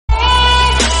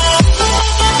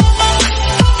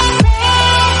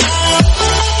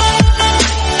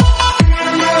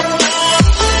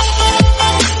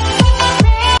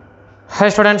Hi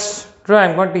students, today I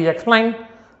am going to explain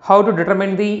how to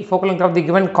determine the focal length of the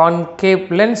given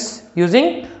concave lens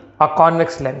using a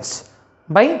convex lens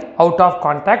by out of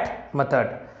contact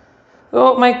method.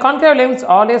 So my concave lens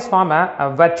always form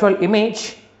a virtual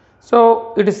image,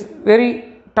 so it is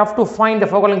very tough to find the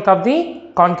focal length of the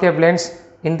concave lens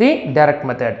in the direct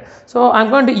method. So I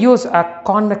am going to use a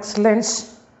convex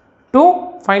lens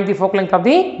to find the focal length of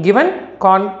the given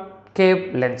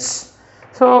concave lens.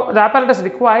 So the apparatus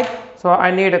required, so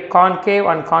I need a concave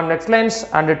and convex lens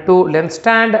and a two lens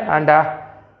stand and a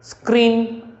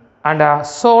screen and a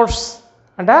source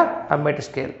and a meter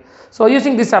scale. So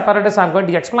using this apparatus I am going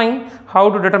to explain how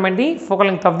to determine the focal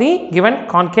length of the given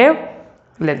concave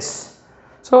lens.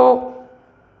 So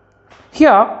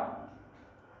here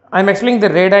I am explaining the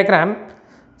ray diagram.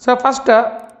 So first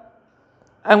I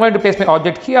am going to place my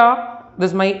object here.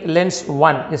 This is my lens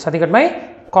 1 is nothing but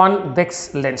my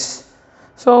convex lens.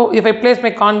 So if I place my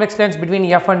convex lens between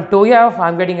f and 2f, I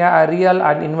am getting a real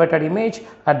and inverted image.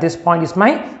 At this point is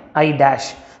my I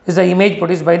dash. This is the image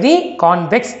produced by the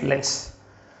convex lens.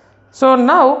 So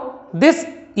now this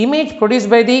image produced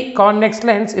by the convex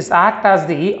lens is act as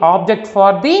the object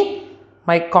for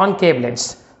my concave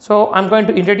lens. So I am going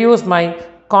to introduce my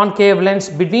concave lens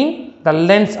between the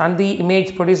lens and the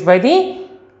image produced by the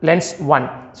lens 1.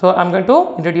 So I am going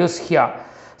to introduce here.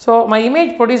 So my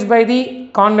image produced by the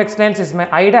convex lens is my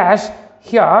I dash.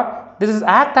 Here this is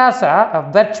act as a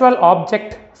virtual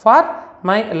object for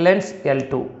my lens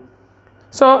L2.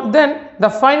 So then the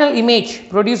final image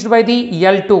produced by the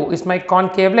L2 is my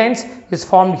concave lens is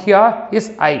formed here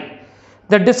is I.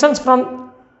 The distance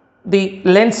from the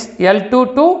lens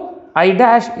L2 to I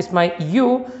dash is my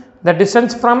U. The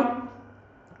distance from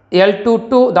L2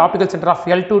 to the optical center of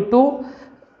L2 to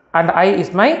and I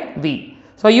is my V.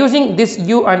 So using this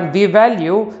U and V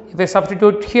value, if I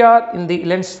substitute here in the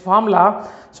lens formula,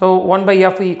 so 1 by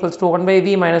F equals to 1 by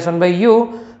V minus 1 by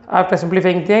U. After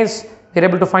simplifying this, we are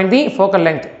able to find the focal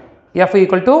length F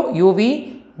equal to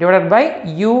UV divided by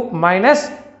U minus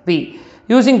V.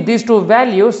 Using these two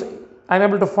values, I am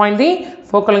able to find the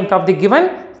focal length of the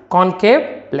given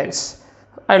concave lens.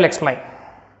 I will explain.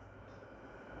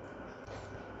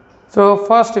 So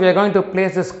first we are going to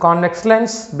place this convex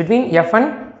lens between F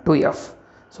and 2F.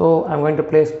 So I am going to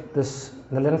place this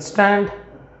in the lens stand.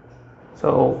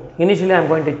 So initially I am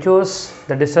going to choose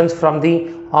the distance from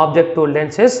the object to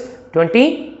lens is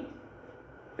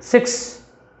 26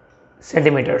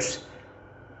 centimeters.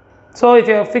 So if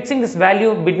you are fixing this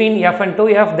value between F and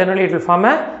 2F, then only it will form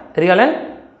a real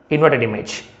and inverted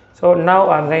image. So now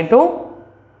I am going to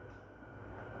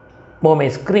move my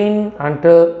screen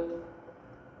until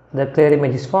the clear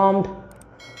image is formed.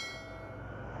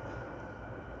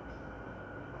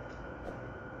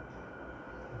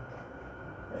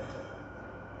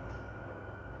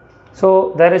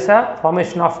 So there is a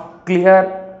formation of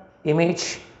clear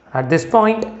image at this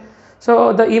point.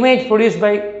 So the image produced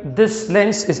by this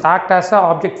lens is act as a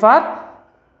object for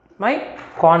my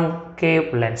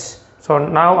concave lens. So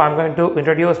now I am going to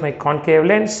introduce my concave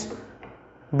lens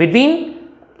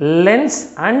between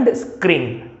lens and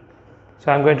screen.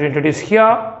 So I am going to introduce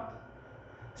here.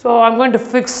 So I am going to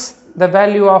fix the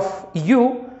value of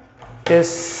U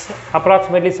is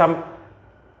approximately some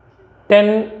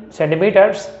 10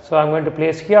 centimeters. So I am going to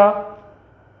place here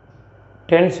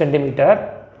 10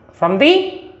 centimeter from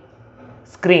the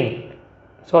screen.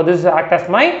 So this is act as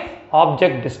my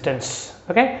object distance.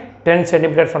 Okay, 10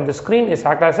 centimeter from the screen is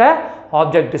act as a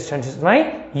object distance is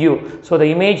my U. So the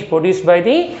image produced by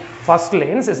the first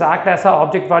lens is act as a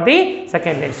object for the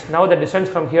second lens. Now the distance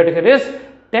from here to here is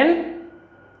 10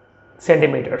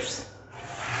 centimeters.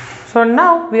 So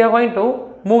now we are going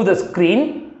to move the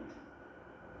screen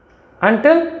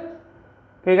until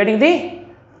we are getting the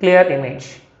clear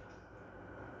image.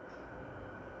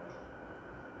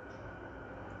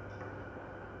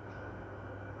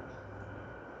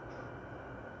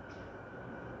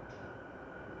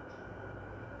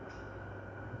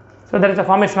 So there is a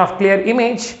formation of clear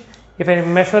image. If I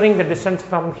am measuring the distance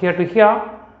from here to here,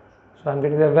 so I am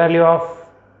getting the value of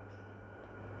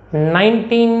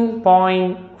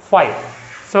 19.5.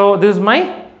 So this is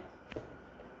my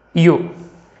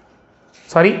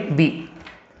B.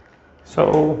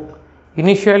 So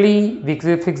initially we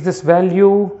fix this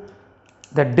value,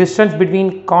 the distance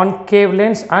between concave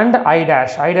lens and I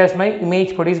dash my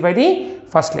image produced by the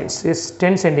first lens is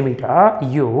 10 centimeter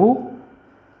U,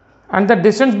 and the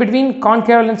distance between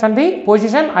concave lens and the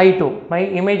position I2, my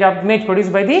image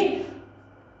produced by the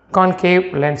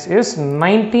concave lens is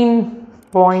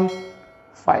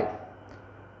 19.5.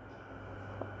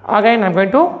 Again I am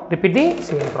going to repeat the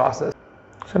same process.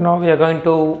 So now we are going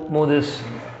to move this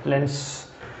lens,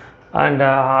 and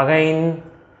again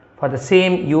for the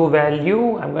same U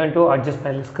value I am going to adjust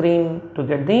my screen to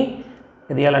get the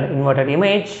real and inverted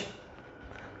image.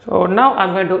 So now I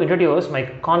am going to introduce my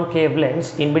concave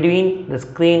lens in between the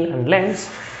screen and lens.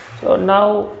 So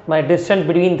now my distance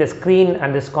between the screen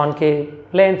and this concave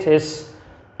lens is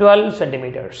 12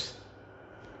 centimeters.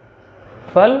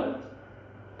 12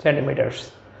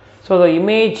 centimeters. So the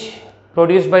image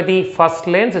produced by the first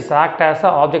lens is act as an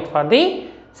object for the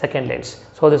second lens.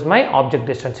 So this my object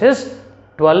distance is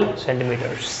 12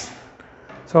 centimeters.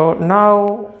 So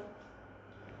now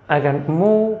I can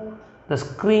move the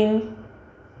screen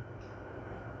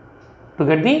to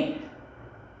get the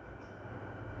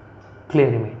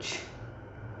clear image.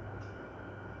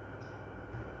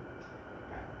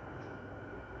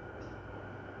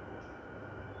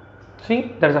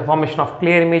 See, there is a formation of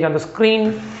clear image on the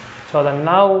screen. So then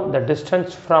now the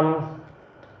distance from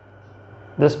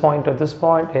this point to this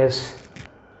point is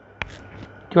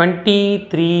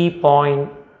 23.5.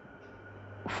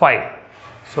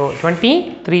 So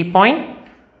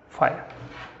 23.5.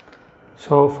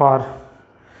 So for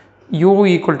U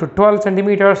equal to 12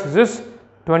 centimeters, this is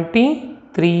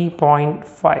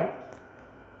 23.5.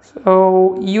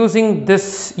 So using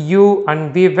this U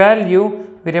and V value,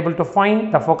 we are able to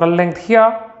find the focal length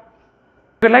here.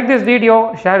 If you like this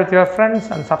video, share with your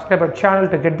friends and subscribe our channel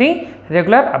to get the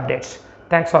regular updates.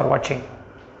 Thanks for watching.